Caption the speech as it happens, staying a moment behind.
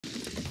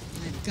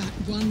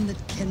One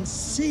that can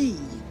see.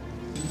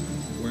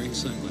 Wearing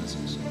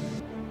sunglasses.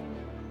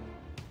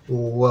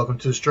 Welcome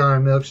to the Strawberry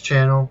Milk's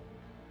channel.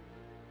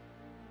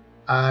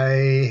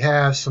 I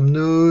have some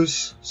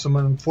news, some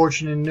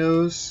unfortunate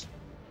news.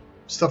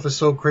 Stuff is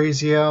so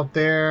crazy out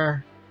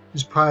there.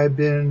 It's probably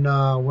been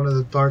one of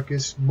the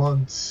darkest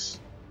months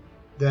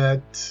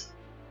that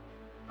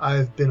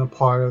I've been a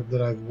part of,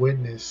 that I've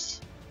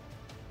witnessed.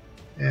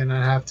 And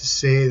I have to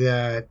say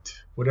that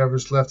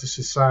whatever's left of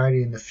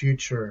society in the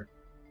future,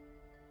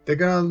 they're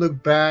going to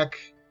look back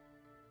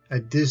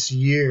at this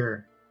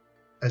year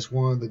as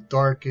one of the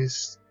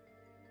darkest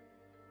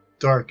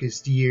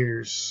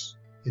years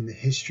in the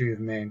history of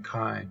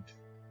mankind.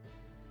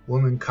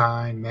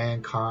 Womankind,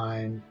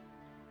 mankind,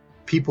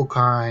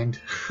 peoplekind,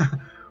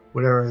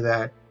 whatever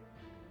that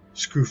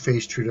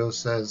screw-faced Trudeau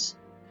says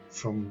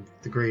from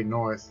the Great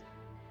North.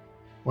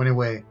 Well,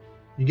 anyway,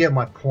 you get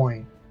my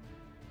point,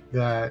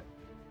 that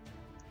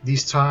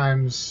these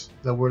times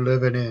that we're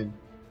living in,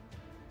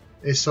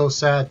 it's so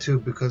sad too,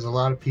 because a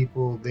lot of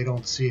people, they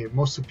don't see it.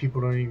 Most of the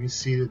people don't even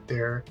see that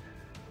they're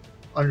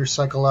under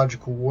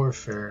psychological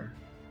warfare,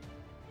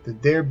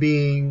 that they're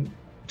being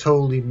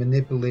totally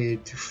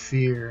manipulated to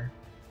fear,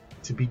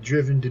 to be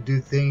driven to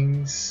do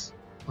things,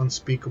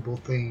 unspeakable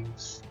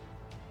things.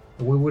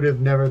 And we would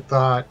have never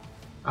thought,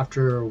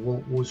 after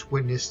what was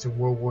witnessed in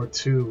World War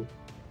II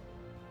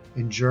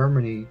in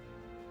Germany,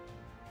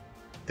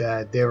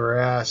 that they were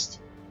asked,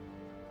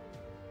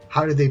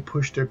 how did they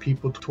push their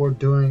people toward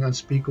doing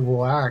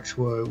unspeakable acts?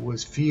 Well, it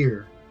was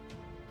fear.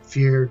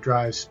 Fear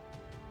drives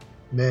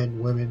men,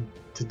 women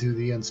to do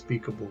the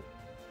unspeakable.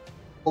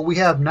 What we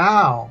have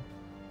now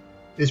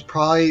is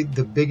probably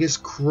the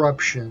biggest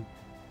corruption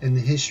in the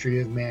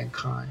history of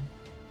mankind.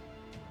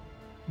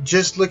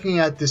 Just looking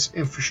at this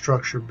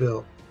infrastructure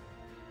bill,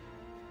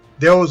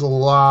 there was a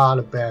lot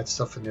of bad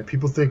stuff in there.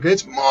 People think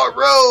it's more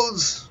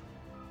roads.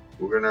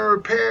 We're going to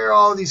repair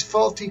all these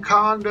faulty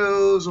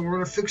condos and we're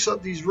going to fix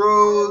up these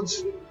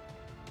roads.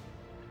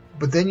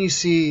 But then you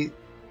see...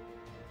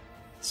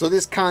 So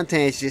this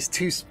content is just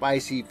too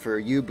spicy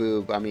for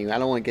YouTube. I mean, I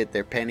don't want to get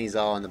their pennies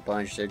all in the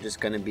bunch. They're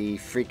just going to be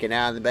freaking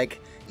out. They're like,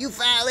 you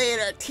violated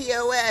our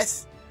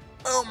TOS.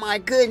 Oh my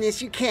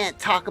goodness, you can't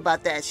talk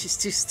about that. It's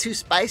just too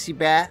spicy,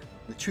 bruh.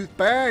 The truth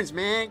burns,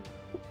 man.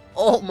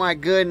 Oh my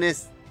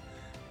goodness.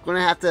 Going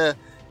to have to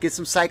get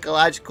some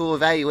psychological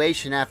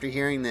evaluation after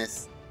hearing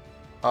this.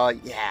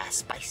 Yeah,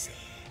 spicy.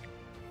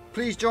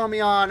 Please join me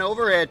on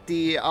over at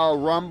the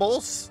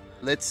Rumbles.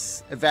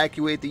 Let's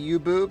evacuate the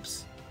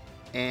U-boobs.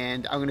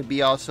 And I'm going to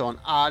be also on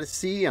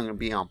Odyssey. I'm going to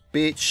be on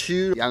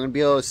BitChute. I'm going to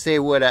be able to say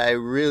what I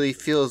really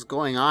feel is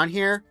going on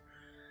here.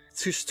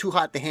 It's just too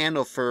hot to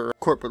handle for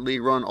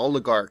corporately run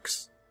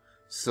oligarchs.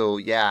 So,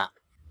 yeah.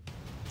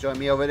 Join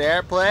me over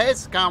there,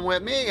 please. Come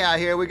with me. Yeah,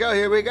 here we go.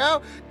 Here we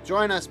go.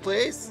 Join us,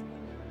 please.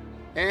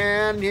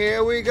 And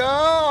here we go.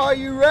 Are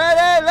you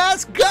ready?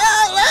 Let's go!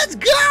 Let's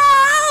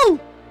go!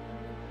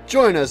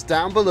 Join us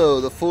down below.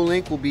 The full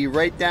link will be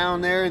right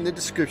down there in the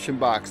description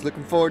box.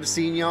 Looking forward to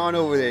seeing you on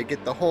over there.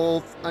 Get the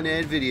whole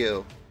unedited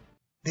video.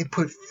 They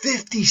put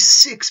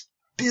 $56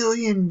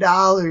 billion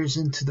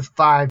into the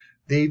 5.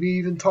 They've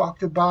even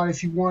talked about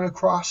if you want to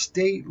cross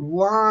state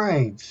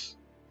lines,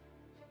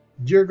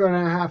 you're going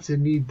to have to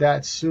need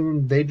that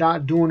soon. They're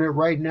not doing it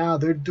right now.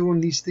 They're doing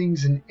these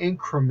things in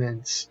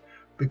increments,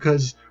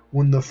 because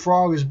when the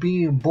frog is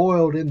being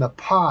boiled in the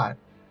pot,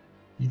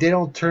 they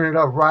don't turn it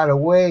up right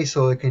away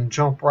so it can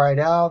jump right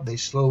out. They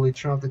slowly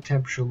turn up the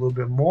temperature a little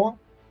bit more,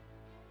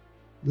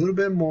 a little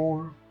bit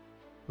more,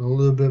 a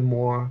little bit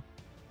more.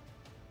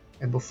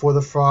 And before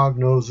the frog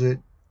knows it,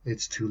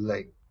 it's too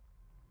late.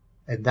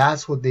 And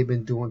that's what they've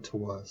been doing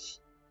to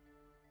us.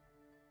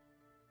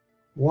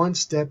 One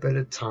step at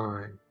a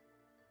time.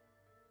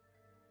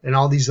 And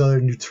all these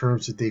other new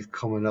terms that they've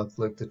come up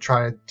with to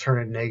try to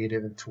turn a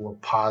negative into a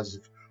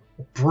positive.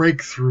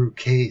 Breakthrough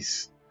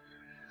case.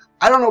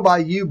 I don't know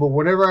about you, but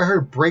whenever I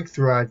heard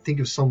breakthrough, I'd think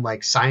of some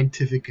like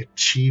scientific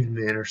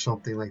achievement or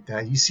something like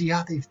that. You see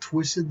how they've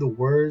twisted the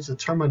words, the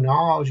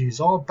terminology is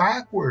all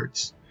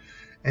backwards.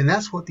 And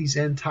that's what these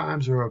end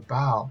times are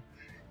about,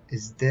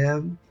 is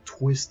them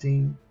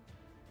twisting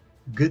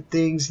good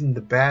things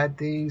into bad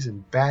things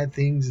and bad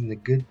things into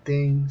good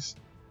things.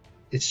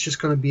 It's just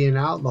going to be an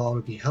outlaw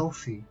to be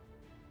healthy.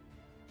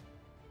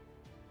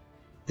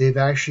 They've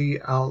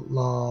actually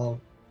outlawed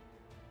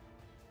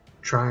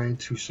trying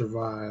to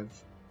survive,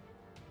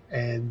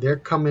 and they're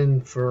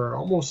coming for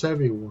almost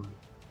everyone.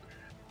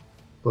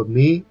 But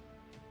me,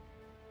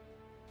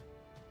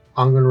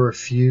 I'm going to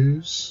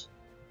refuse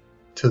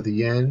to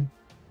the end,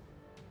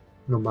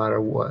 no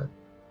matter what.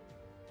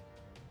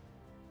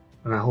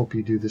 And I hope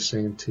you do the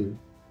same too.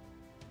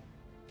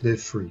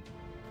 Live free.